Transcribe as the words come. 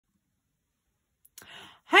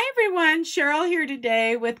everyone, Cheryl here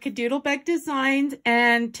today with KaDoodle Bug Designs,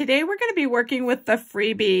 and today we're going to be working with the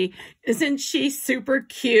freebie. Isn't she super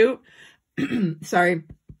cute? Sorry.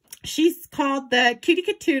 She's called the Cutie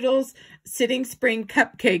KaToodles Sitting Spring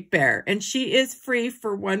Cupcake Bear, and she is free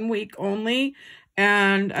for 1 week only,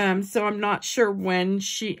 and so I'm not sure when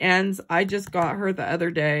she ends. I just got her the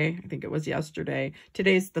other day. I think it was yesterday.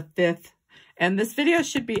 Today's the 5th. And this video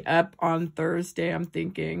should be up on Thursday, I'm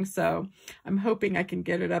thinking. So I'm hoping I can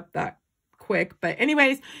get it up that quick. But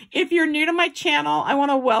anyways, if you're new to my channel, I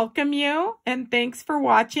want to welcome you and thanks for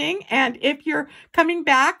watching. And if you're coming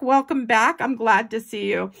back, welcome back. I'm glad to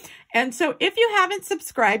see you. And so if you haven't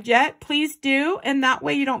subscribed yet, please do. And that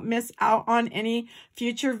way you don't miss out on any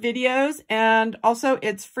future videos. And also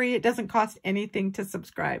it's free. It doesn't cost anything to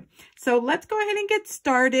subscribe. So let's go ahead and get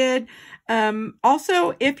started.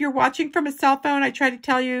 Also, if you're watching from a cell phone, I try to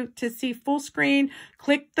tell you to see full screen.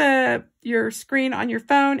 Click your screen on your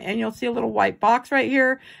phone and you'll see a little white box right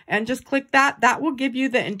here. And just click that. That will give you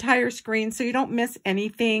the entire screen so you don't miss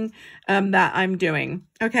anything that I'm doing.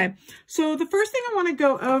 Okay, so the first thing I want to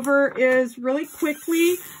go over is really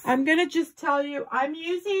quickly, I'm going to just tell you, I'm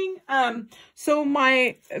using, so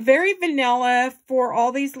my very vanilla for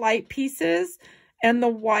all these light pieces and the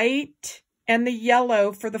white and the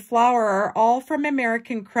yellow for the flower are all from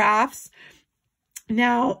American Crafts.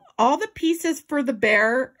 Now, all the pieces for the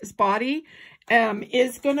bear's body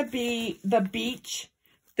is going to be the beach.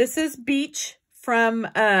 This is beach from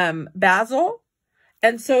bazzill.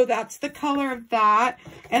 And so that's the color of that.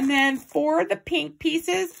 And then for the pink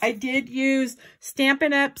pieces, I did use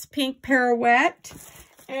StampinUp's pink Pirouette.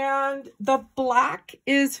 And the black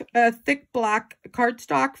is a thick black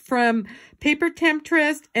cardstock from Paper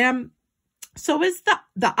Temptress. And so is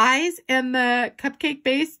the eyes and the cupcake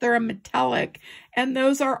base. They're a metallic. And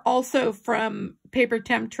those are also from Paper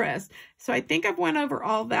Temptress. So I think I've went over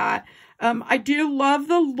all that. I do love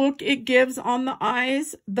the look it gives on the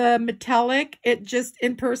eyes, the metallic. It just,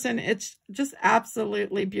 in person, it's just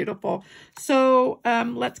absolutely beautiful. So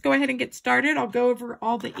let's go ahead and get started. I'll go over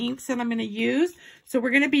all the inks that I'm going to use. So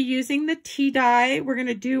we're going to be using the tea dye. We're going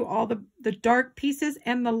to do all the dark pieces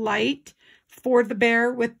and the light for the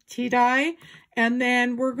bear with tea dye. And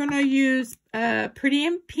then we're going to use Pretty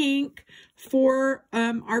in Pink for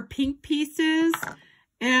our pink pieces.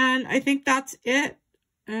 And I think that's it.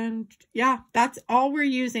 And yeah, that's all we're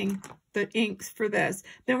using, the inks for this.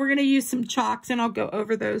 Then we're going to use some chalks, and I'll go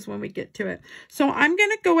over those when we get to it. So I'm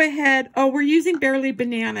going to go ahead. Oh, we're using Barely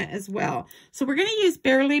Banana as well. So we're going to use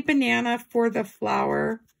Barely Banana for the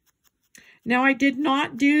flower. Now, I did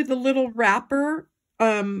not do the little wrapper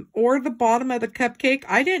or the bottom of the cupcake.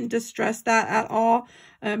 I didn't distress that at all.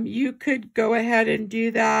 You could go ahead and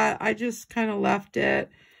do that. I just kind of left it.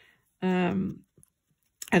 I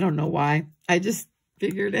don't know why. I just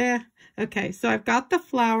figured, okay, so I've got the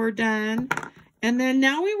flower done. And then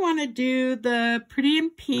now we want to do the Pretty in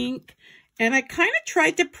Pink. And I kind of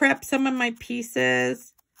tried to prep some of my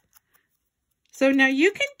pieces. So now you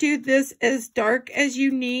can do this as dark as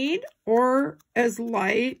you need or as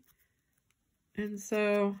light. And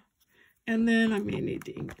so, and then I may need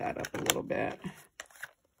to ink that up a little bit.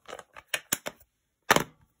 Oh,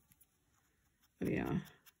 yeah.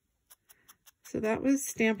 So that was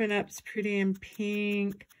StampinUp's Pretty in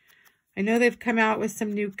Pink. I know they've come out with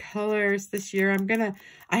some new colors this year.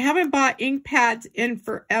 I haven't bought ink pads in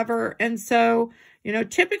forever. And so, you know,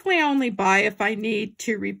 typically I only buy if I need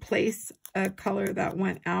to replace a color that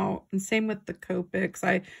went out. And same with the Copics.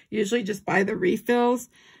 I usually just buy the refills.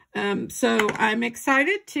 So I'm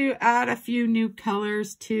excited to add a few new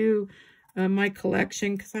colors to my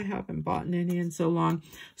collection because I haven't bought any in so long.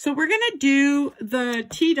 So we're going to do the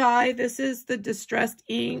tea dye. This is the distressed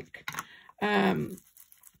ink that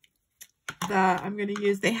I'm going to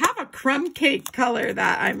use. They have a crumb cake color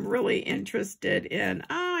that I'm really interested in.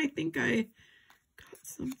 Oh, I think I got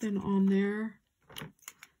something on there.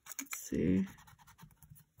 Let's see.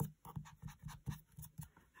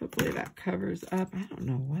 Hopefully that covers up. I don't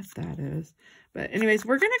know what that is. But anyways,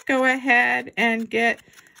 we're going to go ahead and get...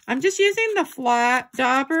 I'm just using the flat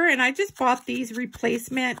dauber, and I just bought these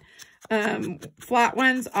replacement flat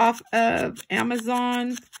ones off of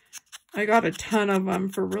Amazon. I got a ton of them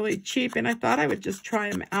for really cheap, and I thought I would just try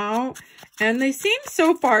them out. And they seem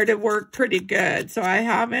so far to work pretty good, so I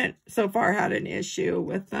haven't so far had an issue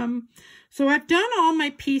with them. So I've done all my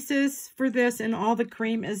pieces for this, and all the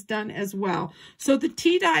cream is done as well. So the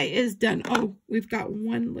tea dye is done. Oh, we've got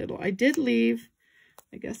one little. I did leave.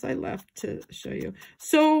 I guess I left to show you.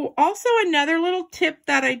 So also another little tip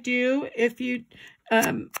that I do, if you,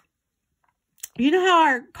 you know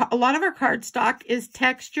how a lot of our cardstock is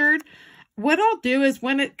textured. what I'll do is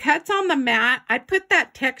when it cuts on the mat, I put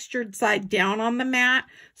that textured side down on the mat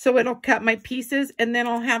so it'll cut my pieces, and then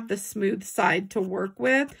I'll have the smooth side to work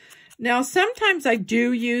with. Now, sometimes I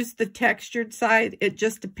do use the textured side. It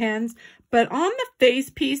just depends. But on the face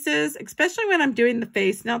pieces, especially when I'm doing the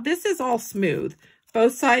face, now this is all smooth.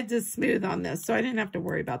 Both sides is smooth on this, so I didn't have to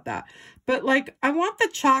worry about that. But like, I want the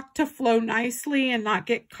chalk to flow nicely and not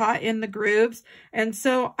get caught in the grooves. And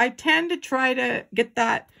so I tend to try to get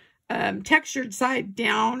that textured side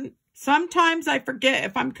down. Sometimes I forget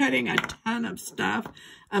if I'm cutting a ton of stuff.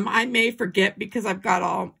 I may forget because I've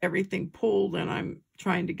got everything pulled and I'm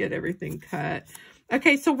trying to get everything cut.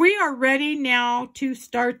 Okay, so we are ready now to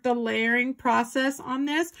start the layering process on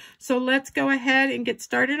this. So let's go ahead and get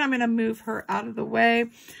started. I'm going to move her out of the way.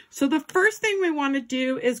 So the first thing we want to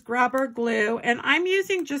do is grab our glue, and I'm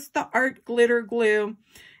using just the Art Glitter glue,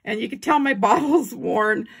 and you can tell my bottle's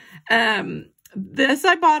worn. This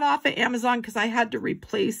I bought off of Amazon because I had to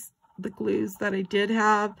replace the glues that I did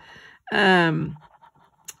have. And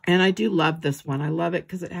I do love this one. I love it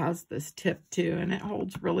because it has this tip too, and it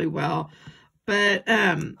holds really well. But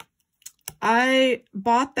I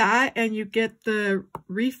bought that, and you get the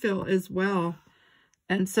refill as well.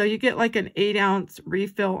 And so you get like an 8-ounce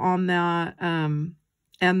refill on that, and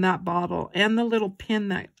that bottle, and the little pin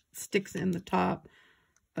that sticks in the top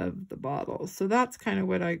of the bottle. So that's kind of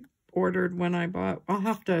what I ordered when I bought. I'll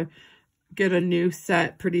have to get a new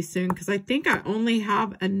set pretty soon because I think I only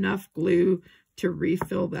have enough glue to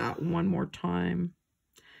refill that one more time.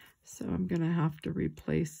 So I'm going to have to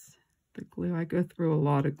replace the glue. I go through a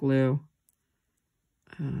lot of glue.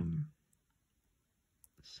 Because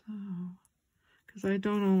I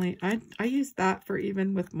don't only, I use that for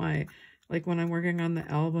even with my, like when I'm working on the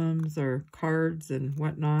albums or cards and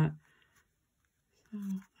whatnot. So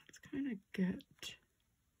let's kind of get,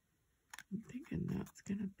 I'm thinking that's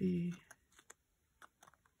going to be,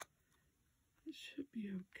 it should be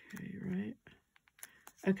okay, right?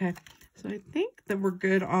 Okay, so I think that we're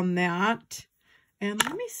good on that. And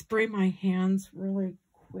let me spray my hands really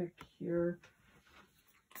quick here.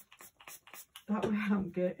 That way I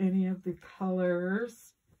don't get any of the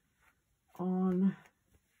colors on.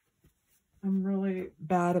 I'm really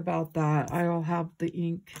bad about that. I'll have the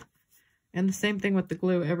ink. And the same thing with the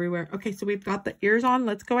glue everywhere. Okay, so we've got the ears on.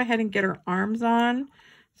 Let's go ahead and get our arms on.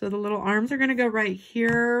 So the little arms are going to go right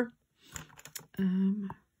here.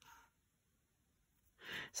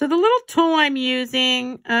 So the little tool I'm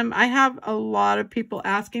using, I have a lot of people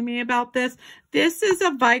asking me about this. This is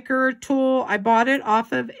a Viker tool. I bought it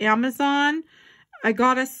off of Amazon. I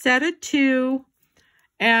got a set of 2,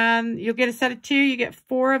 and you'll get a set of 2. You get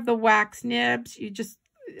 4 of the wax nibs. You just,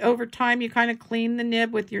 over time, you kind of clean the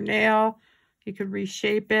nib with your nail. You could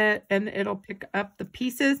reshape it, and it'll pick up the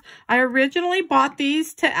pieces. I originally bought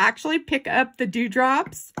these to actually pick up the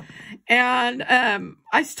dewdrops, and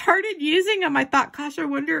I started using them. I thought, gosh, I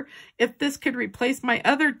wonder if this could replace my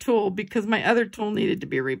other tool, because my other tool needed to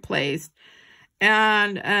be replaced.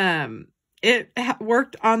 And it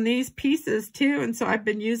worked on these pieces too, and so I've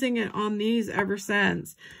been using it on these ever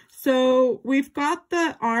since. So we've got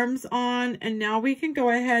the arms on, and now we can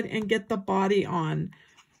go ahead and get the body on.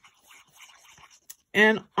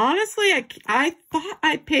 And honestly, I thought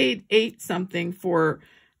I paid $8 something for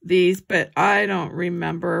these, but I don't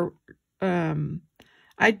remember.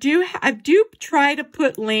 I do try to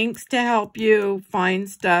put links to help you find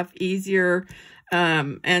stuff easier.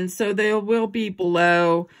 And so they will be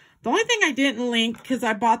below. The only thing I didn't link, because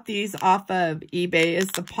I bought these off of eBay, is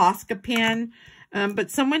the Posca pen. But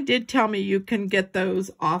someone did tell me you can get those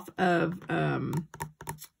off of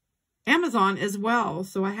Amazon as well.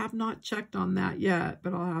 So I have not checked on that yet,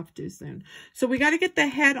 but I'll have to soon. So we got to get the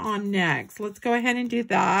head on next. Let's go ahead and do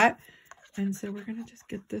that. And so we're going to just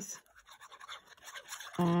get this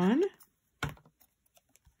on.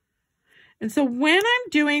 And so when I'm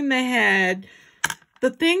doing the head, the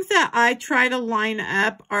things that I try to line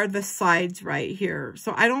up are the sides right here.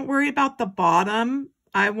 So I don't worry about the bottom.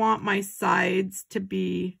 I want my sides to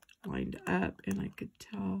be lined up, and I could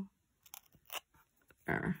tell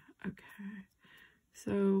there. Okay,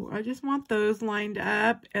 so I just want those lined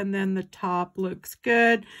up, and then the top looks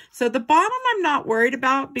good. So the bottom I'm not worried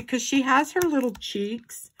about because she has her little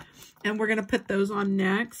cheeks, and we're going to put those on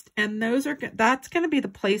next. And that's going to be the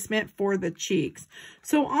placement for the cheeks.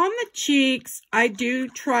 So on the cheeks, I do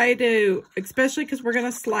try to, especially because we're going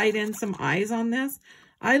to slide in some eyes on this,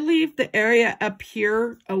 I leave the area up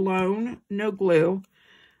here alone, no glue.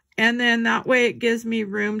 And then that way it gives me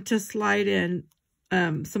room to slide in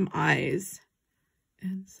some eyes.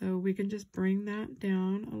 And so we can just bring that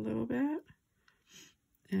down a little bit,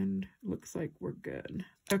 and looks like we're good.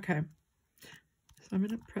 Okay. So I'm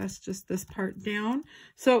going to press just this part down.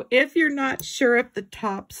 So if you're not sure if the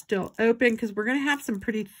top's still open, because we're going to have some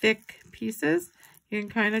pretty thick pieces, you can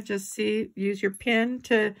kind of just see, use your pin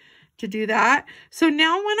to do that. So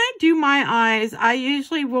now when I do my eyes, I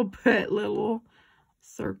usually will put little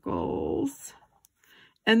circles.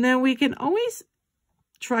 And then we can always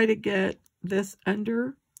try to get this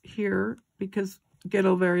under here because get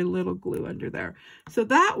a very little glue under there. So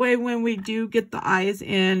that way when we do get the eyes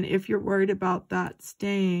in, if you're worried about that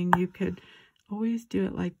staying, you could always do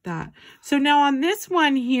it like that. So now on this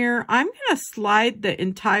one here, I'm going to slide the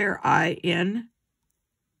entire eye in.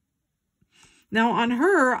 Now on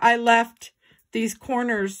her, I left these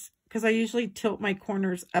corners because I usually tilt my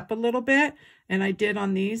corners up a little bit. And I did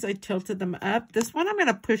on these, I tilted them up. This one I'm going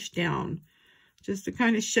to push down just to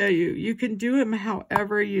kind of show you. You can do them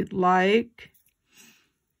however you'd like.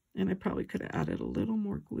 And I probably could have added a little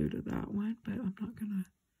more glue to that one, but I'm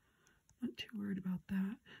not too worried about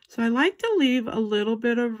that. So I like to leave a little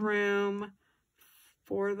bit of room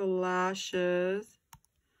for the lashes.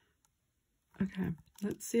 Okay,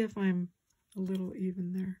 let's see if I'm a little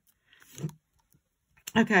even there.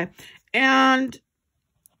 Okay, and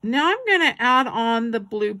now I'm going to add on the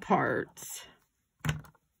blue parts.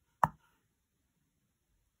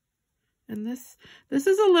 And this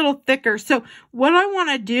is a little thicker. So what I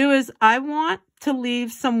want to do is I want to leave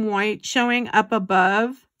some white showing up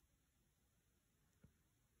above.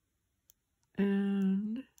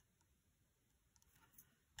 And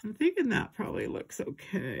I'm thinking that probably looks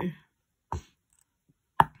okay.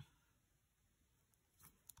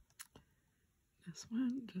 This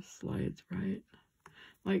one just slides right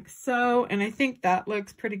like so. And I think that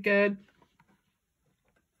looks pretty good.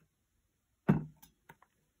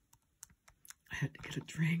 I had to get a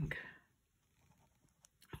drink.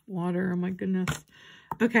 Water, oh my goodness.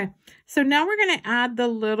 Okay, so now we're going to add the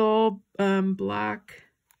little black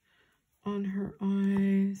on her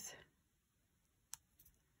eyes.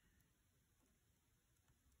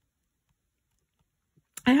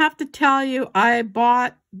 I have to tell you, I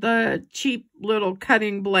bought the cheap little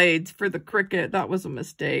cutting blades for the Cricut. That was a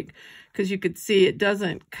mistake because you could see it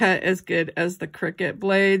doesn't cut as good as the Cricut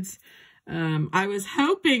blades. I was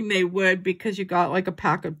hoping they would because you got like a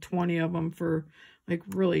pack of 20 of them for like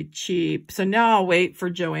really cheap. So now I'll wait for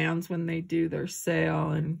Joann's when they do their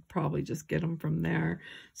sale and probably just get them from there.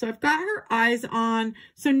 So I've got her eyes on.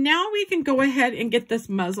 So now we can go ahead and get this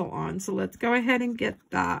muzzle on. So let's go ahead and get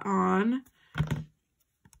that on.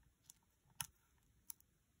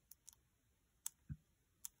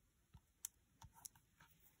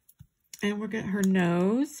 And we'll get her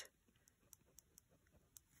nose.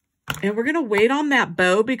 And we're going to wait on that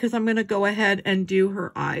bow because I'm going to go ahead and do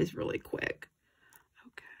her eyes really quick.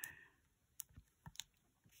 Okay.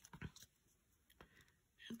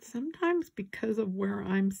 And sometimes because of where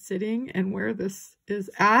I'm sitting and where this is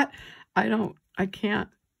at, I can't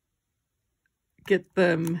get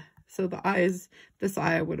them. So the eyes, this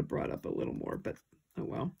eye I would have brought up a little more, but oh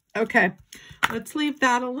well. Okay, let's leave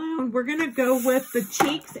that alone. We're going to go with the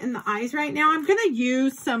cheeks and the eyes right now. I'm going to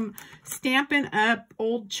use some Stampin' Up!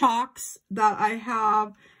 Old chalks that I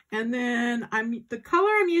have. And then the color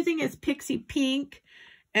I'm using is Pixie Pink.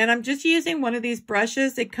 And I'm just using one of these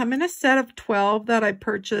brushes. They come in a set of 12 that I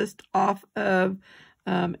purchased off of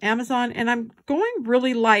Amazon. And I'm going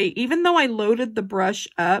really light. Even though I loaded the brush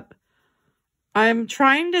up, I'm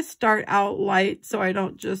trying to start out light so I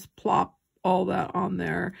don't just plop all that on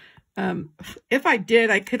there. If I did,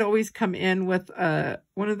 I could always come in with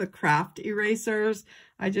one of the craft erasers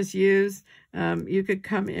I just use. You could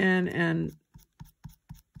come in and,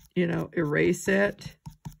 you know, erase it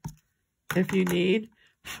if you need.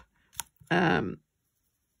 But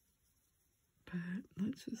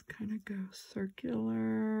let's just kind of go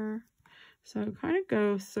circular. So kind of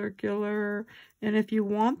go circular. And if you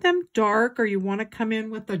want them dark or you want to come in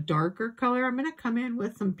with a darker color, I'm going to come in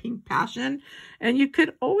with some Pink Passion. And you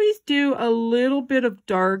could always do a little bit of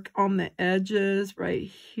dark on the edges right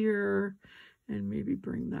here. And maybe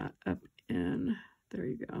bring that up in. There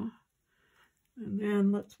you go. And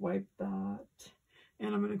then let's wipe that.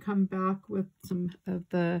 And I'm going to come back with some of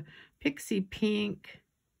the Pixie Pink.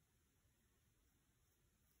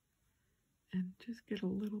 And just get a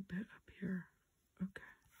little bit up here. Okay.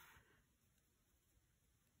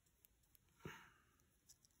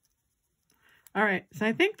 All right, so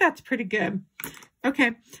I think that's pretty good.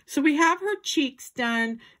 Okay, so we have her cheeks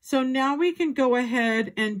done. So now we can go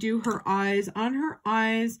ahead and do her eyes. On her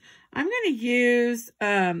eyes, I'm going to use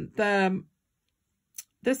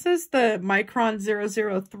this is the Micron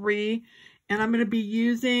 003. And I'm going to be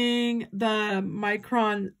using the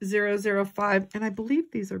Micron 005. And I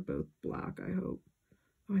believe these are both black, I hope.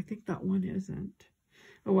 Oh, I think that one isn't.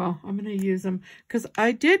 Oh, well, I'm going to use them because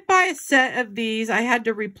I did buy a set of these. I had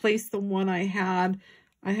to replace the one I had.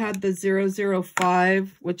 I had the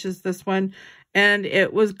 005, which is this one, and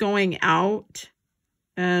it was going out.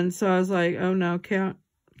 And so I was like, oh no, can't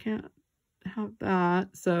have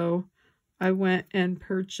that. So I went and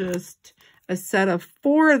purchased a set of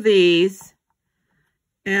 4 of these.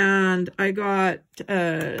 And I got 2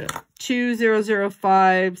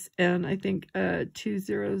 005s and I think 2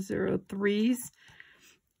 003s.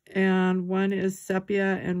 And one is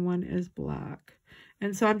sepia and one is black.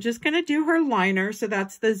 And so I'm just going to do her liner. So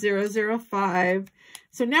that's the 005.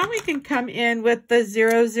 So now we can come in with the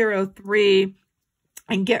 003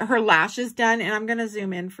 and get her lashes done. And I'm going to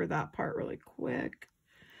zoom in for that part really quick.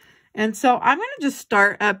 And so I'm going to just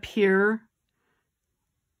start up here.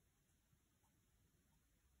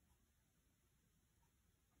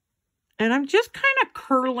 And I'm just kind of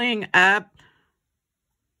curling up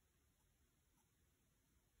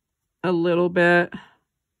a little bit.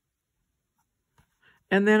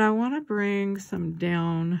 And then I want to bring some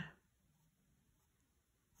down.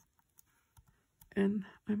 And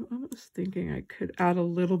I'm almost thinking I could add a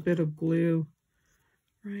little bit of glue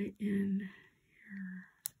right in here.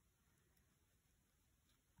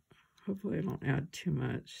 Hopefully I don't add too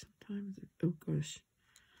much. Sometimes, oh gosh,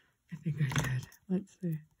 I think I did. Let's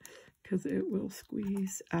see. Because it will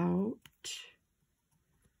squeeze out.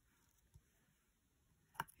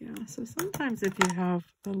 Yeah, so sometimes if you have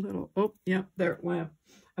a little, oh, yep, there it went.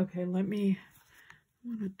 Okay, I want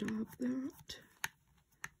to dab that.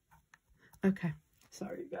 Okay,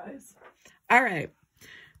 sorry guys. All right.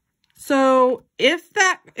 So if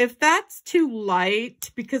that's too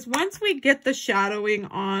light, because once we get the shadowing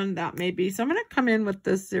on, that may be, so I'm going to come in with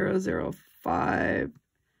this 005.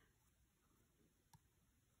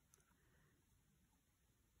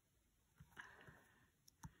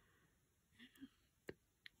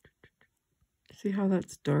 See how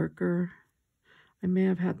that's darker? I may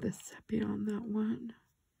have had the sepia on that one,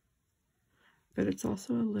 but it's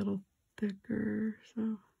also a little thicker,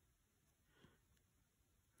 so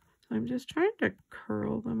I'm just trying to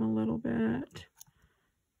curl them a little bit.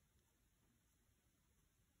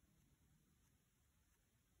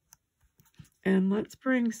 And let's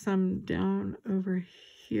bring some down over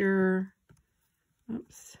here.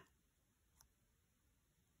 Oops.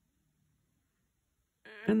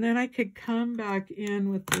 And then I could come back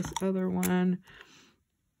in with this other one.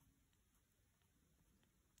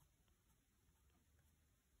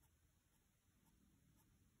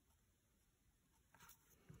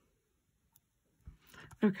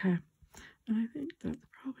 Okay. And I think that's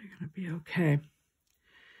probably going to be okay.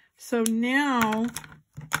 So now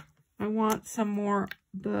I want some more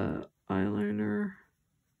the eyeliner.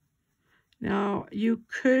 Now you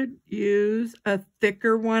could use a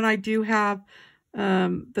thicker one. I do have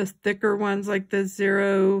the thicker ones like the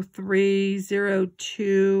 03,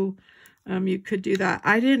 02. You could do that.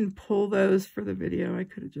 I didn't pull those for the video. I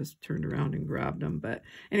could have just turned around and grabbed them. But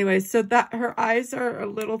anyway, so that her eyes are a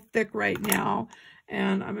little thick right now.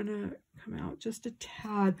 And I'm going to come out just a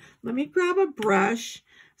tad. Let me grab a brush.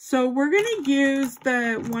 So we're going to use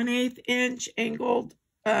the 1/8 inch angled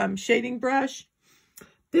shading brush.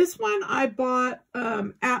 This one I bought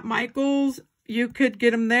at Michael's. You could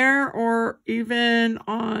get them there or even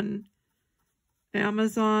on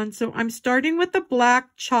Amazon. So I'm starting with the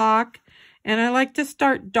black chalk, and I like to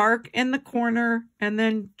start dark in the corner and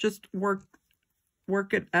then just work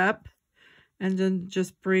it up and then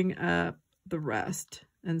just bring up the rest.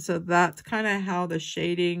 And so that's kind of how the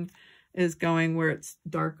shading is going, where it's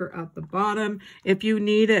darker at the bottom. If you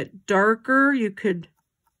need it darker, you could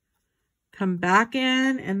come back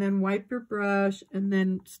in and then wipe your brush and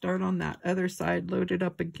then start on that other side, load it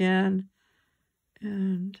up again,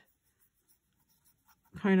 and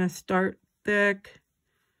kind of start thick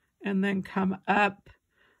and then come up,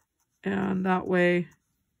 and that way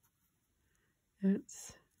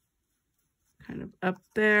it's kind of up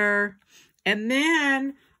there. And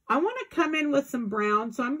then I want to come in with some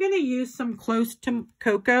brown, so I'm going to use some Close to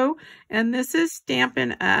Cocoa, and this is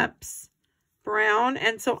Stampin' Up's brown,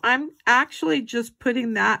 and so I'm actually just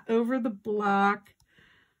putting that over the black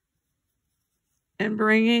and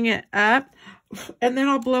bringing it up, and then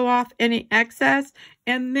I'll blow off any excess.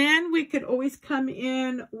 And then we could always come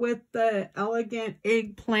in with the Elegant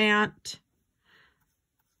Eggplant,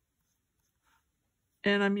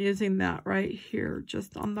 and I'm using that right here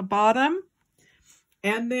just on the bottom.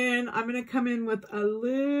 And then I'm going to come in with a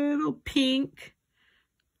little pink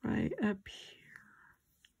right up here.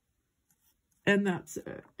 And that's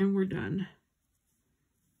it. And we're done.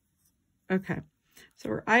 Okay. So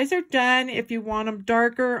her eyes are done. If you want them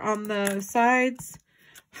darker on the sides,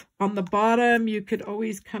 on the bottom, you could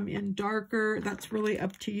always come in darker. That's really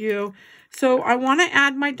up to you. So I want to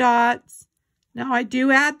add my dots. Now I do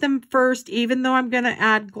add them first, even though I'm going to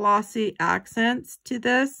add glossy accents to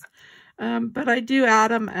this. But I do add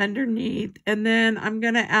them underneath. And then I'm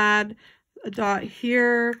going to add a dot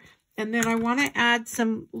here. And then I want to add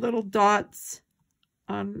some little dots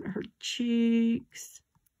on her cheeks.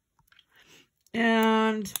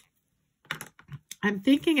 And I'm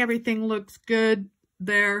thinking everything looks good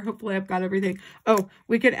there. Hopefully I've got everything. Oh,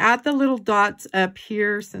 we could add the little dots up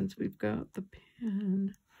here since we've got the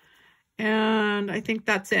pen. And I think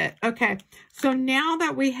that's it. Okay, so now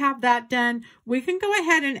that we have that done, we can go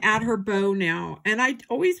ahead and add her bow now. And I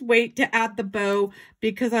always wait to add the bow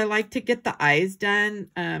because I like to get the eyes done.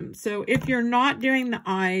 So if you're not doing the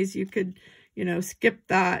eyes, you could, you know, skip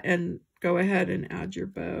that and go ahead and add your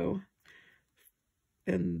bow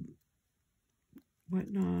and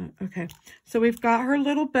whatnot. Okay, so we've got her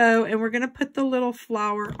little bow and we're going to put the little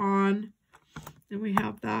flower on. And we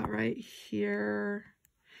have that right here.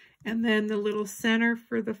 And then the little center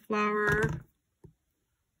for the flower.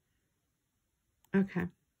 Okay.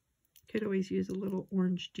 Could always use a little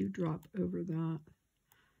orange dewdrop over that.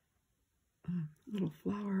 Little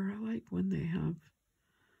flower. I like when they have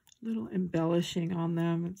little embellishing on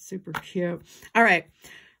them. It's super cute. All right.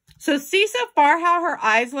 So see so far how her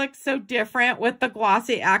eyes look so different with the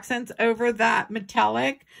glossy accents over that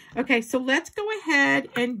metallic. Okay, so let's go ahead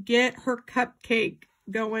and get her cupcake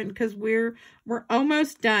going because we're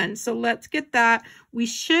almost done. So let's get that. We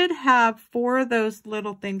should have 4 of those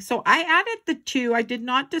little things. So I added the 2. I did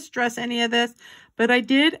not distress any of this, but I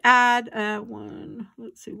did add 1.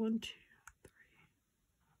 Let's see, 1, 2, 3,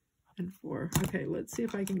 and 4. Okay, let's see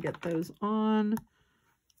if I can get those on.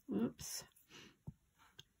 Whoops.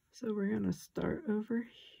 So we're going to start over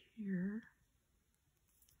here.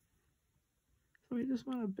 So we just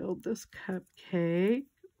want to build this cupcake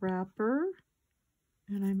wrapper.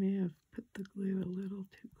 And I may have put the glue a little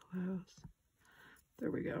too close.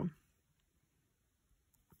 There we go.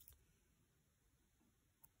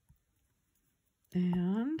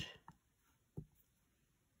 And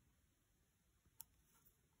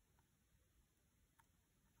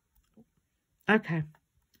okay.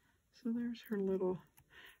 So there's her little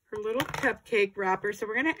cupcake wrapper. So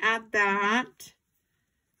we're going to add that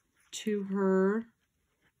to her.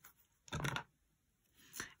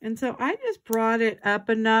 And so I just brought it up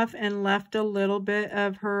enough and left a little bit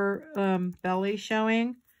of her belly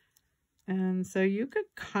showing. And so you could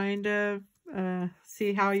kind of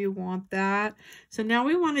see how you want that. So now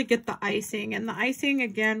we want to get the icing. And the icing,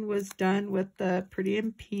 again, was done with the Pretty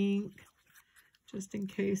in Pink, just in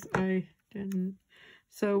case I didn't.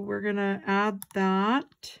 So we're going to add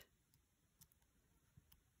that.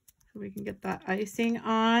 So we can get that icing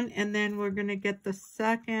on. And then we're going to get the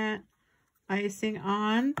second icing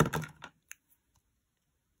on.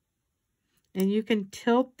 And you can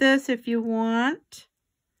tilt this if you want,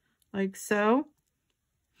 like so.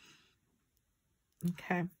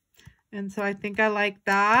 Okay. And so I think I like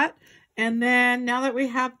that. And then now that we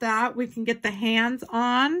have that, we can get the hands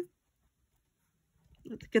on.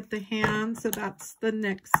 Let's get the hands. So that's the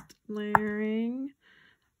next layering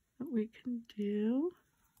that we can do.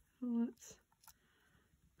 So let's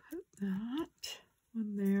put that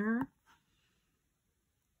one there.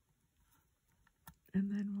 And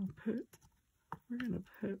then we're going to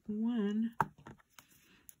put one.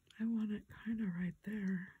 I want it kind of right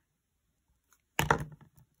there.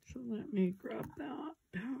 So let me grab that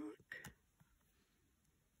back.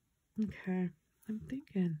 Okay, I'm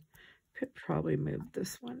thinking could probably move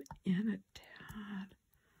this one in a tad.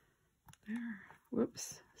 There.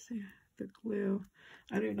 Whoops. See the glue.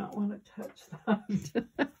 I do not want to touch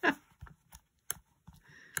that.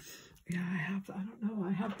 Yeah, I don't know.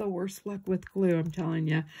 I have the worst luck with glue, I'm telling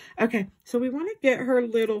you. Okay, so we want to get her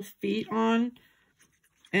little feet on.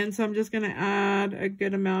 And so I'm just going to add a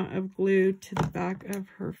good amount of glue to the back of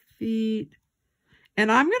her feet.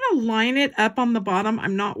 And I'm going to line it up on the bottom.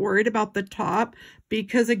 I'm not worried about the top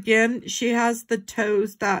because, again, she has the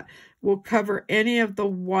toes that will cover any of the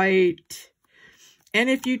white. And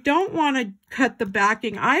if you don't want to cut the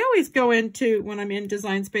backing, I always go into, when I'm in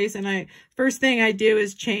Design Space, and first thing I do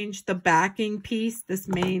is change the backing piece, this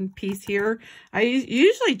main piece here. I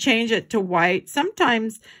usually change it to white.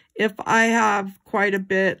 Sometimes if I have quite a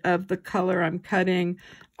bit of the color I'm cutting,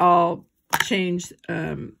 I'll change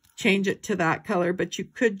it to that color, but you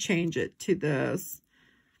could change it to this,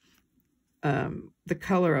 the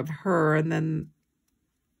color of her, and then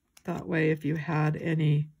that way if you had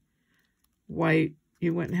any white,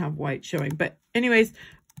 you wouldn't have white showing. But anyways,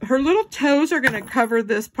 her little toes are going to cover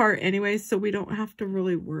this part anyways, so we don't have to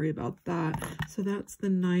really worry about that. So that's the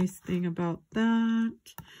nice thing about that.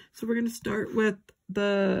 So we're going to start with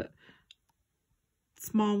the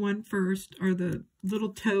small one first, or the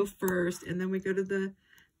little toe first, and then we go to the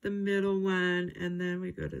middle one, and then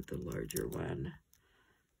we go to the larger one.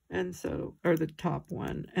 And so, or the top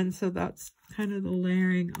one. And so that's kind of the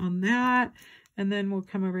layering on that. And then we'll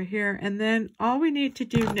come over here. And then all we need to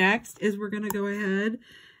do next is we're going to go ahead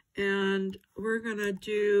and we're going to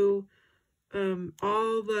do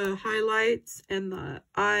all the highlights and the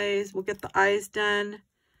eyes. We'll get the eyes done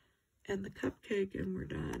and the cupcake, and we're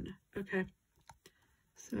done. Okay.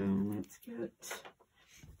 So let's get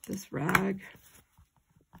this rag.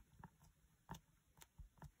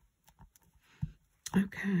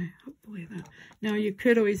 Okay, hopefully that. Now you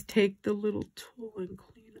could always take the little tool and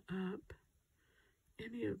clean up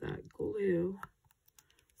any of that glue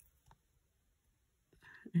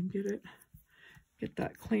and get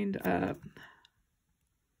that cleaned up.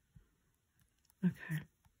 Okay,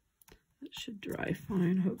 that should dry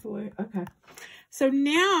fine, hopefully. Okay, so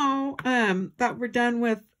now that we're done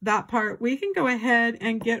with that part, we can go ahead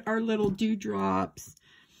and get our little dewdrops.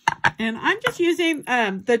 And I'm just using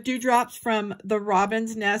the dewdrops from the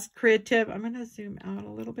Robin's Nest Creative. I'm going to zoom out a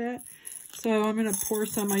little bit. So I'm going to pour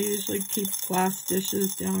some. I usually keep glass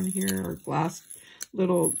dishes down here, or glass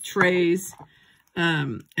little trays.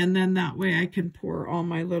 And then that way I can pour all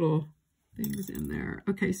my little things in there.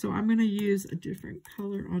 Okay, so I'm going to use a different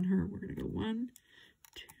color on her. We're going to go 1,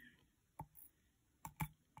 2,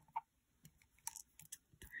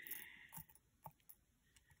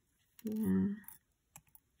 3, 4,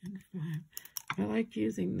 and 5. I like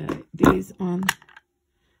using these on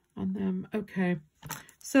them. Okay,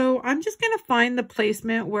 so I'm just going to find the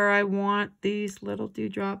placement where I want these little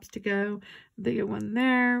dewdrops to go. They get one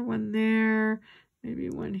there, maybe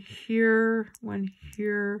one here,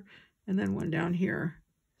 and then one down here.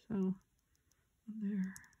 So one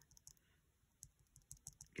there.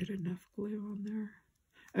 Get enough glue on there.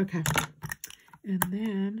 Okay, and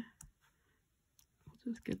then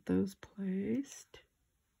we'll just get those placed.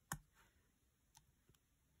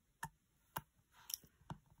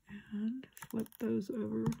 And flip those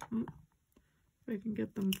over. Oh, if I can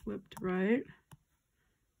get them flipped right.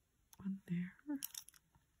 One there.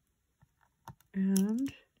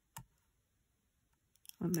 And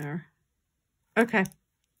one there. Okay.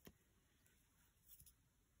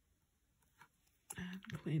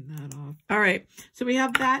 And clean that off. All right. So we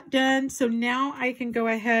have that done. So now I can go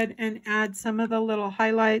ahead and add some of the little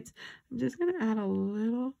highlights. I'm just going to add a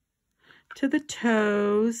little to the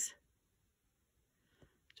toes.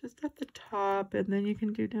 Just at the top, and then you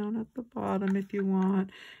can do down at the bottom if you want.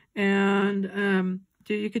 And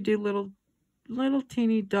you could do little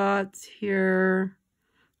teeny dots here,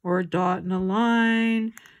 or a dot and a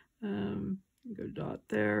line. Go dot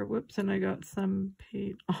there. Whoops, and I got some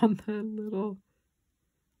paint on the little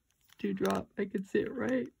dewdrop. I could see it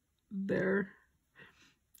right there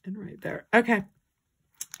and right there. Okay.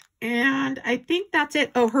 And I think that's it.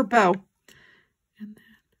 Oh, her bow. And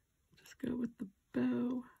then just go with the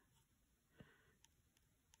bow.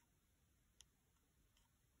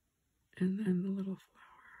 And then the little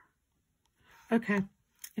flower. Okay,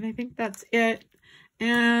 and I think that's it.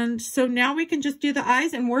 And so now we can just do the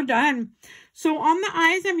eyes and we're done. So on the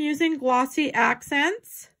eyes, I'm using glossy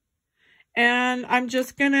accents. And I'm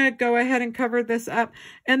just going to go ahead and cover this up.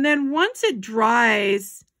 And then once it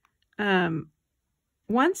dries,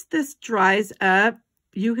 once this dries up,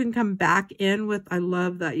 you can come back in with, I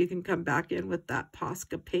love that, you can come back in with that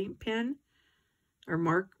Posca paint pen.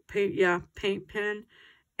 Or paint pen.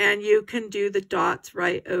 And you can do the dots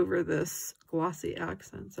right over this glossy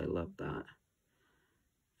accents. I love that.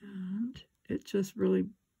 And it just really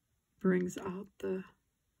brings out the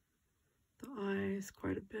eyes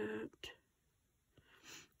quite a bit.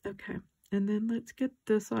 Okay, and then let's get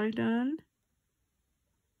this eye done.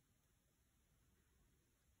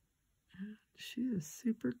 And she is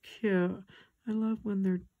super cute. I love when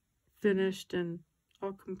they're finished and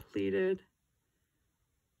all completed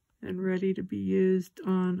and ready to be used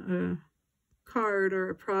on a card or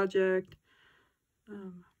a project.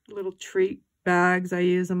 Little treat bags I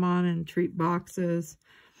use them on, and treat boxes.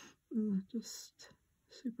 Just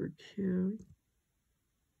super cute.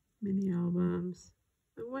 Mini albums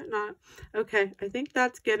and whatnot. Okay, I think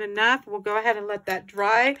that's good enough. We'll go ahead and let that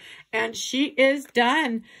dry, and she is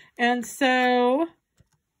done. And so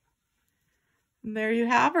And there you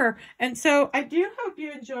have her. And so I do hope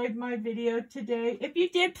you enjoyed my video today. If you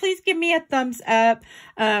did, please give me a thumbs up.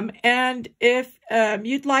 And if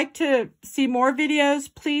you'd like to see more videos,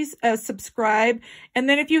 please subscribe. And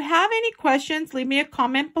then if you have any questions, leave me a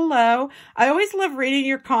comment below. I always love reading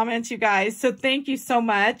your comments, you guys. So thank you so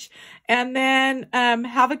much. And then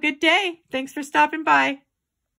have a good day. Thanks for stopping by.